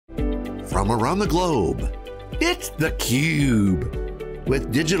from around the globe. It's theCUBE,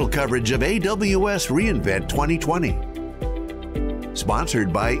 with digital coverage of AWS reInvent 2020.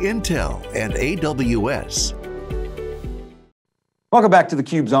 Sponsored by Intel and AWS. Welcome back to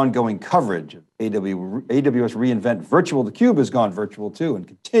theCUBE's ongoing coverage of AWS reInvent Virtual. theCUBE has gone virtual too and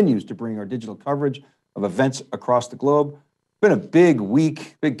continues to bring our digital coverage of events across the globe. It's been a big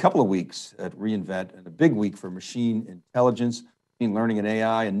couple of weeks at reInvent, and a big week for machine intelligence, machine learning and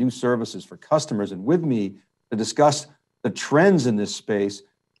AI, and new services for customers. And with me to discuss the trends in this space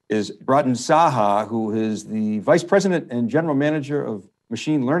is Bratin Saha, who is the Vice President and General Manager of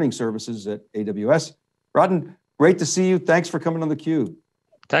Machine Learning Services at AWS. Bratin, great to see you. Thanks for coming on theCUBE.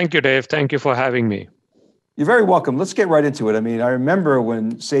 Thank you, Dave. Thank you for having me. You're very welcome. Let's get right into it. I mean, I remember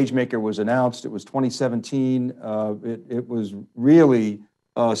when SageMaker was announced, it was 2017. It was really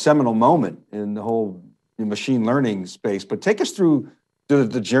a seminal moment in the whole machine learning space. But take us through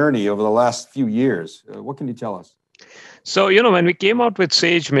the journey over the last few years. What can you tell us? So, when we came out with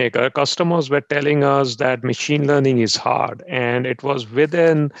SageMaker, customers were telling us that machine learning is hard. And it was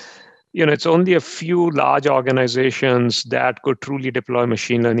within, it's only a few large organizations that could truly deploy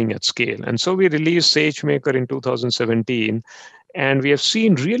machine learning at scale. And so we released SageMaker in 2017. And we have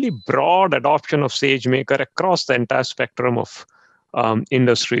seen really broad adoption of SageMaker across the entire spectrum of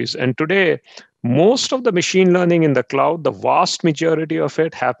industries. And today, most of the machine learning in the cloud, the vast majority of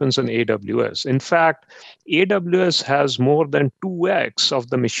it happens on AWS. In fact, AWS has more than 2x of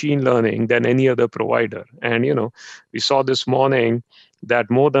the machine learning than any other provider. And, we saw this morning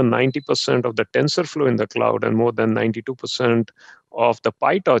that more than 90% of the TensorFlow in the cloud and more than 92% of the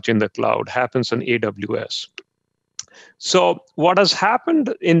PyTorch in the cloud happens on AWS. So what has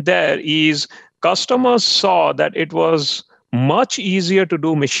happened in there is customers saw that it was much easier to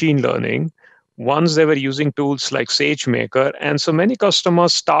do machine learning once they were using tools like SageMaker. And so many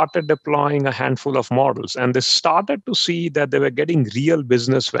customers started deploying a handful of models, and they started to see that they were getting real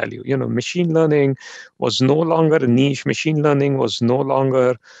business value. Machine learning was no longer a niche. Machine learning was no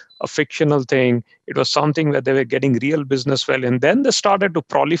longer a fictional thing. It was something where they were getting real business value. And then they started to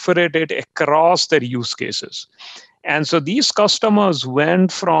proliferate it across their use cases. And so these customers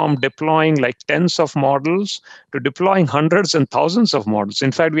went from deploying like tens of models to deploying hundreds and thousands of models.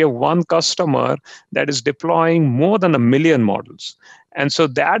 In fact, we have one customer that is deploying more than 1 million models. And so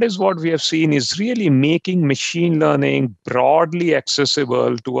that is what we have seen is really making machine learning broadly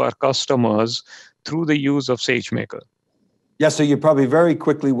accessible to our customers through the use of SageMaker. Yeah, so you probably very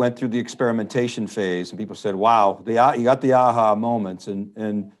quickly went through the experimentation phase, and people said, wow, you got the aha moments,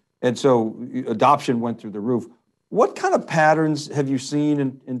 and so adoption went through the roof. What kind of patterns have you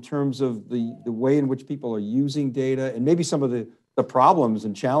seen in terms of the way in which people are using data, and maybe some of the problems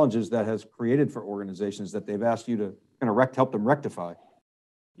and challenges that has created for organizations that they've asked you to kind of help them rectify?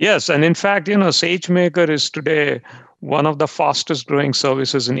 Yes, and in fact, SageMaker is today one of the fastest growing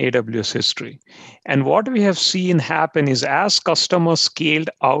services in AWS history. And what we have seen happen is as customers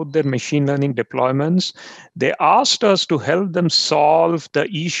scaled out their machine learning deployments, they asked us to help them solve the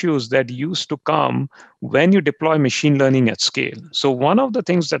issues that used to come when you deploy machine learning at scale. So one of the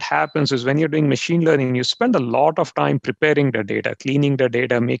things that happens is when you're doing machine learning, you spend a lot of time preparing the data, cleaning the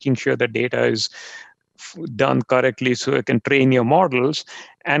data, making sure the data is done correctly so you can train your models.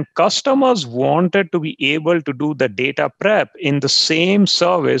 And customers wanted to be able to do the data prep in the same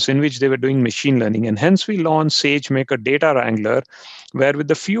service in which they were doing machine learning. And hence we launched SageMaker Data Wrangler, where with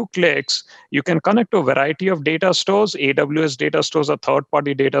a few clicks, you can connect to a variety of data stores, AWS data stores or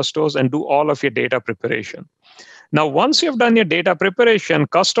third-party data stores, and do all of your data preparation. Now, once you've done your data preparation,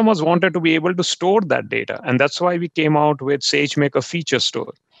 customers wanted to be able to store that data. And that's why we came out with SageMaker Feature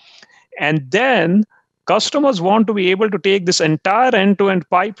Store. And then customers want to be able to take this entire end-to-end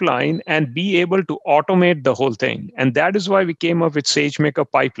pipeline and be able to automate the whole thing. And that is why we came up with SageMaker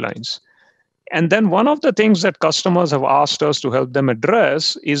Pipelines. And then one of the things that customers have asked us to help them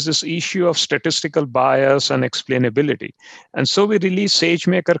address is this issue of statistical bias and explainability. And so we released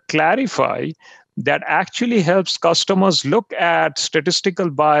SageMaker Clarify, that actually helps customers look at statistical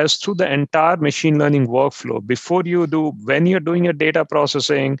bias through the entire machine learning workflow when you're doing your data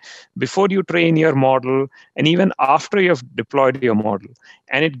processing, before you train your model, and even after you've deployed your model.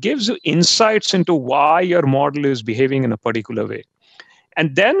 And it gives you insights into why your model is behaving in a particular way.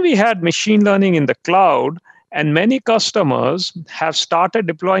 And then we had machine learning in the cloud, and many customers have started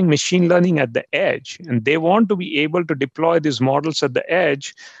deploying machine learning at the edge, and they want to be able to deploy these models at the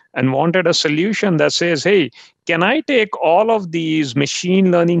edge and wanted a solution that says, hey, can I take all of these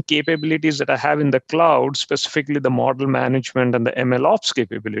machine learning capabilities that I have in the cloud, specifically the model management and the ML ops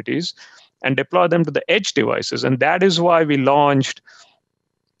capabilities, and deploy them to the edge devices? And that is why we launched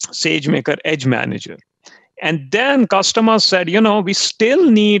SageMaker Edge Manager. And then customers said, we still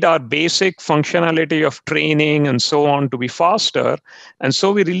need our basic functionality of training and so on to be faster. And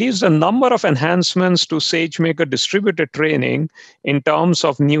so we released a number of enhancements to SageMaker distributed training in terms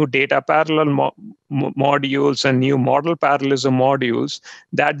of new data parallel modules and new model parallelism modules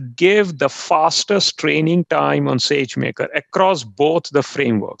that give the fastest training time on SageMaker across both the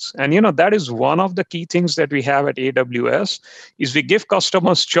frameworks. And that is one of the key things that we have at AWS is we give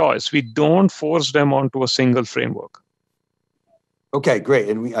customers choice. We don't force them onto a single framework. Okay, great.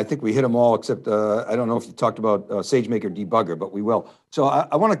 And I think we hit them all, except I don't know if you talked about SageMaker Debugger, but we will. So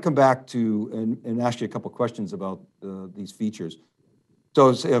I want to come back to and ask you a couple questions about these features. So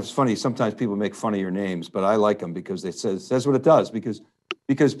it's funny, sometimes people make fun of your names, but I like them because it says what it does, because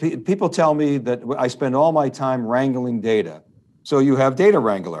people tell me that I spend all my time wrangling data. So you have Data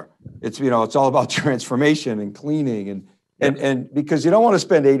Wrangler. It's, it's all about transformation and cleaning and because you don't want to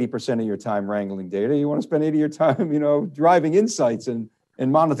spend 80% of your time wrangling data, you want to spend 80% of your time, driving insights and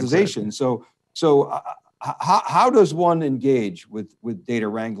monetization. Exactly. So how does one engage with Data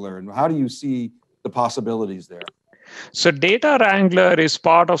Wrangler, and how do you see the possibilities there? So Data Wrangler is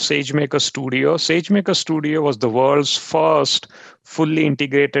part of SageMaker Studio. SageMaker Studio was the world's first fully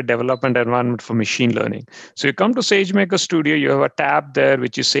integrated development environment for machine learning. So you come to SageMaker Studio, you have a tab there,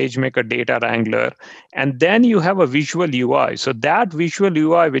 which is SageMaker Data Wrangler, and then you have a visual UI. So that visual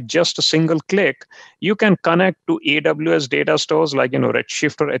UI, with just a single click, you can connect to AWS data stores like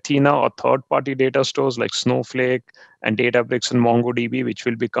Redshift or Athena, or third-party data stores like Snowflake and Databricks and MongoDB, which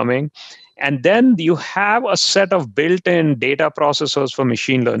will be coming. And then you have a set of built-in data processors for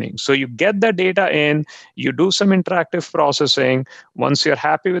machine learning. So you get the data in, you do some interactive processing. Once you're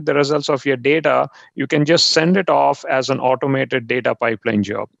happy with the results of your data, you can just send it off as an automated data pipeline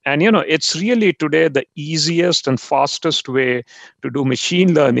job. And it's really today the easiest and fastest way to do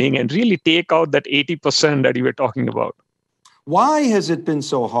machine learning and really take out that 80% that you were talking about. Why has it been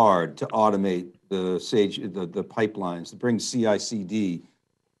so hard to automate the pipelines, to bring CI/CD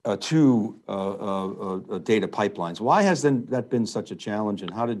to data pipelines? Why has that been such a challenge,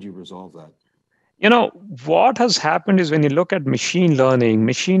 and how did you resolve that? What has happened is when you look at machine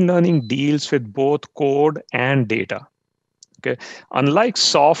learning deals with both code and data. Okay. Unlike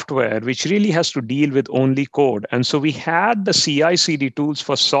software, which really has to deal with only code. And so we had the CI/CD tools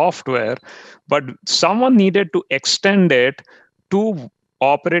for software, but someone needed to extend it to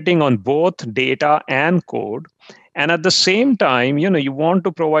operating on both data and code. And at the same time, you want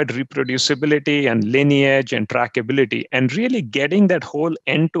to provide reproducibility and lineage and trackability, and really getting that whole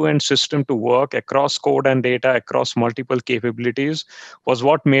end-to-end system to work across code and data, across multiple capabilities, was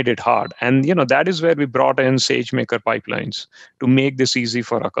what made it hard. And that is where we brought in SageMaker pipelines to make this easy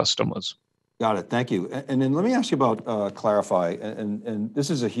for our customers. Got it. Thank you. And then let me ask you about Clarify. And this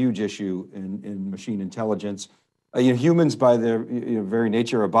is a huge issue in machine intelligence. Humans, by their very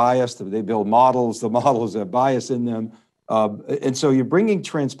nature, are biased. They build models. The models have bias in them, and so you're bringing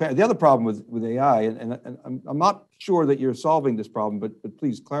transparency. The other problem with AI, and I'm not sure that you're solving this problem, but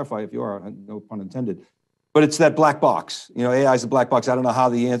please clarify if you are. No pun intended. But it's that black box. AI is a black box. I don't know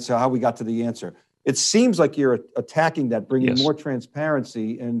how we got to the answer. It seems like you're attacking that, bringing more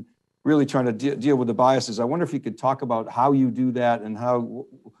transparency and really trying to deal with the biases. I wonder if you could talk about how you do that and how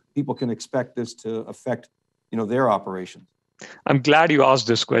people can expect this to affect their operations. I'm glad you asked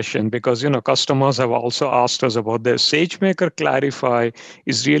this question because, customers have also asked us about this. SageMaker Clarify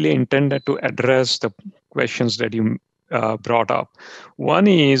is really intended to address the questions that you brought up. One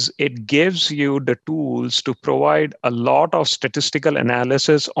is it gives you the tools to provide a lot of statistical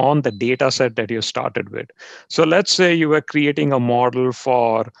analysis on the data set that you started with. So let's say you were creating a model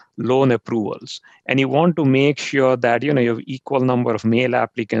for loan approvals, and you want to make sure that you have equal number of male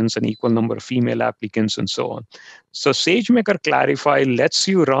applicants and equal number of female applicants and so on. So SageMaker Clarify lets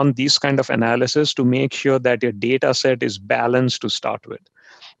you run these kind of analysis to make sure that your data set is balanced to start with.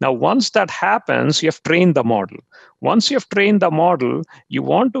 Now, once that happens, you have trained the model. Once you have trained the model, you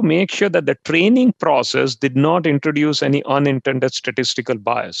want to make sure that the training process did not introduce any unintended statistical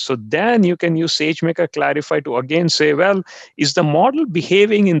bias. So then you can use SageMaker Clarify to again say, well, is the model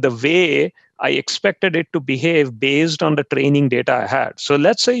behaving in the way I expected it to behave based on the training data I had? So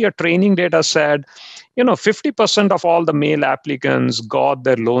let's say your training data said, 50% of all the male applicants got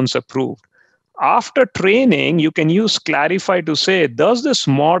their loans approved. After training, you can use Clarify to say, does this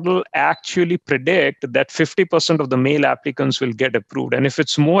model actually predict that 50% of the male applicants will get approved? And if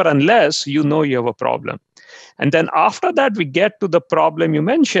it's more and less, you have a problem. And then after that, we get to the problem you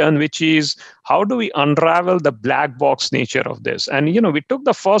mentioned, which is how do we unravel the black box nature of this? And we took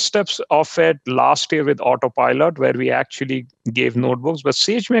the first steps of it last year with Autopilot, where we actually gave notebooks. But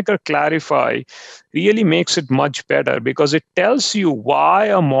SageMaker Clarify really makes it much better because it tells you why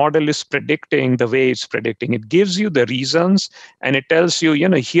a model is predicting the way it's predicting. It gives you the reasons, and it tells you,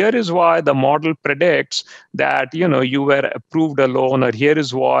 here is why the model predicts that, you were approved a loan, or here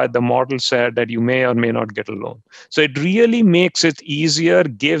is why the model said that you may or may not get a loan. So it really makes it easier,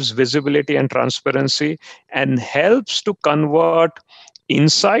 gives visibility and transparency, and helps to convert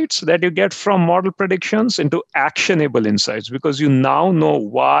insights that you get from model predictions into actionable insights, because you now know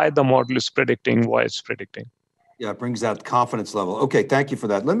why the model is predicting why it's predicting. Yeah, it brings that confidence level. Okay, thank you for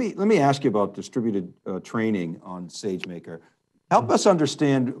that. Let me ask you about distributed training on SageMaker. Help us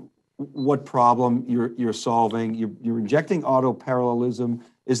understand what problem you're solving. You're injecting auto parallelism.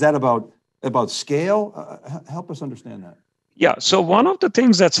 Is that about scale? Help us understand that. Yeah, so one of the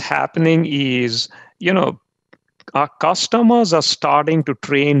things that's happening is, our customers are starting to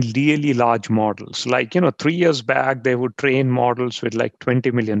train really large models. Like, 3 years back, they would train models with like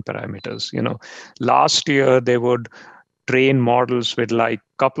 20 million parameters. Last year, they would train models with like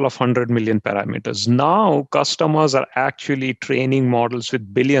a couple of 100 million parameters. Now, customers are actually training models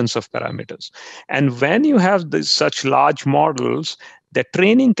with billions of parameters. And when you have such large models, the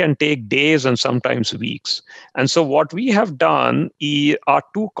training can take days and sometimes weeks. And so what we have done are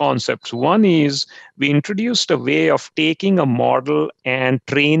two concepts. One is we introduced a way of taking a model and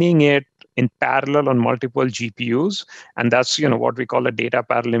training it in parallel on multiple GPUs. And that's what we call a data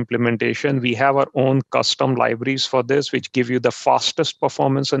parallel implementation. We have our own custom libraries for this, which give you the fastest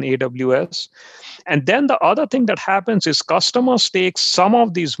performance on AWS. And then the other thing that happens is customers take some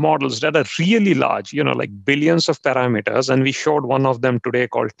of these models that are really large, like billions of parameters. And we showed one of them today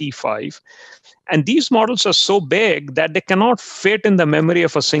called T5. And these models are so big that they cannot fit in the memory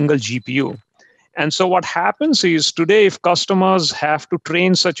of a single GPU. And so what happens is today, if customers have to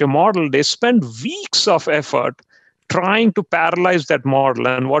train such a model, they spend weeks of effort trying to parallelize that model.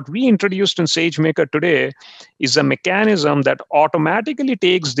 And what we introduced in SageMaker today is a mechanism that automatically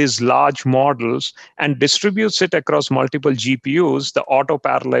takes these large models and distributes it across multiple GPUs, the auto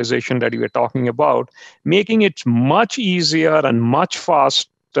parallelization that you were talking about, making it much easier and much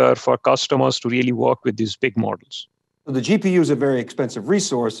faster for customers to really work with these big models. So the GPU is a very expensive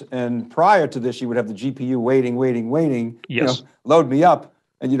resource, and prior to this, you would have the GPU waiting, yes. Load me up,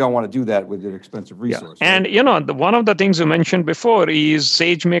 and you don't want to do that with an expensive resource. Yeah. Right? And one of the things you mentioned before is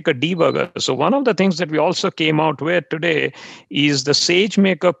SageMaker Debugger. So one of the things that we also came out with today is the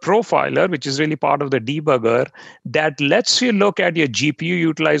SageMaker Profiler, which is really part of the debugger, that lets you look at your GPU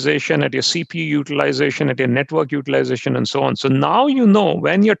utilization, at your CPU utilization, at your network utilization, and so on. So now you know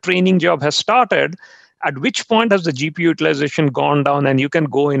when your training job has started, at which point has the GPU utilization gone down, and you can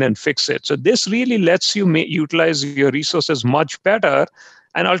go in and fix it. So this really lets you utilize your resources much better,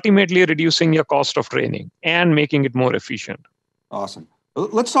 and ultimately reducing your cost of training and making it more efficient. Awesome.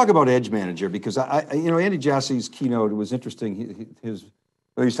 Let's talk about Edge Manager, because Andy Jassy's keynote was interesting.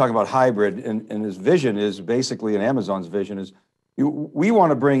 He's talking about hybrid, and his vision is basically, and Amazon's vision is, we want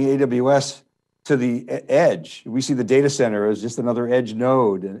to bring AWS to the edge. We see the data center as just another edge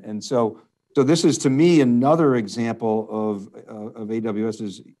node, and so this is, to me, another example of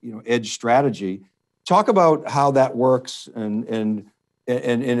AWS's edge strategy. Talk about how that works and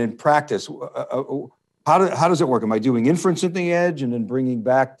in practice. How does it work? Am I doing inference at the edge and then bringing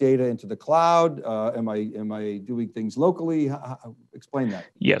back data into the cloud? Am I doing things locally? Explain that.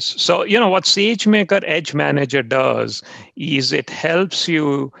 Yes. So, what SageMaker Edge Manager does is it helps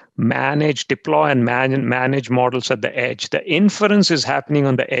you deploy and manage models at the edge. The inference is happening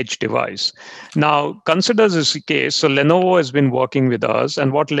on the edge device. Now, consider this case. So Lenovo has been working with us,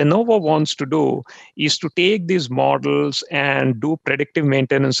 and what Lenovo wants to do is to take these models and do predictive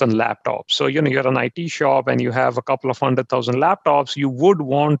maintenance on laptops. So, you're an IT shop and you have a couple of 100,000 laptops, you would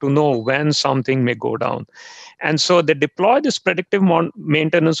want to know when something may go down. And so they deploy this predictive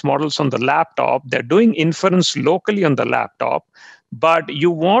maintenance models on the laptop. They're doing inference locally on the laptop, but you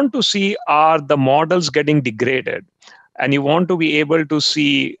want to see, are the models getting degraded? And you want to be able to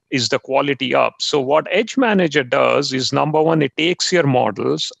see, is the quality up? So what Edge Manager does is, number one, it takes your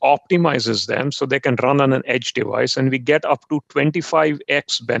models, optimizes them so they can run on an edge device, and we get up to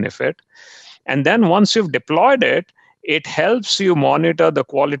 25x benefit. And then once you've deployed it, it helps you monitor the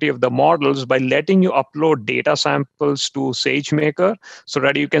quality of the models by letting you upload data samples to SageMaker so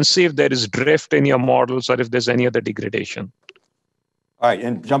that you can see if there is drift in your models or if there's any other degradation. All right,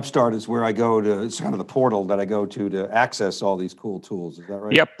 and Jumpstart is where I go to, it's kind of the portal that I go to access all these cool tools, is that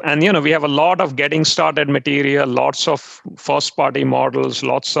right? Yep, and we have a lot of getting started material, lots of first-party models,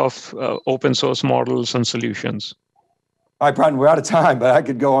 lots of open source models and solutions. All right, Bratin, we're out of time, but I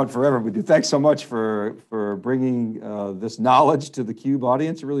could go on forever with you. Thanks so much for bringing this knowledge to the theCUBE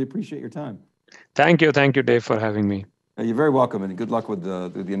audience. I really appreciate your time. Thank you, Dave, for having me. You're very welcome, and good luck with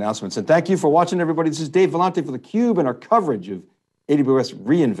the announcements. And thank you for watching, everybody. This is Dave Vellante for theCUBE, and our coverage of AWS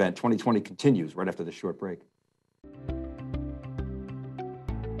reInvent 2020 continues right after this short break.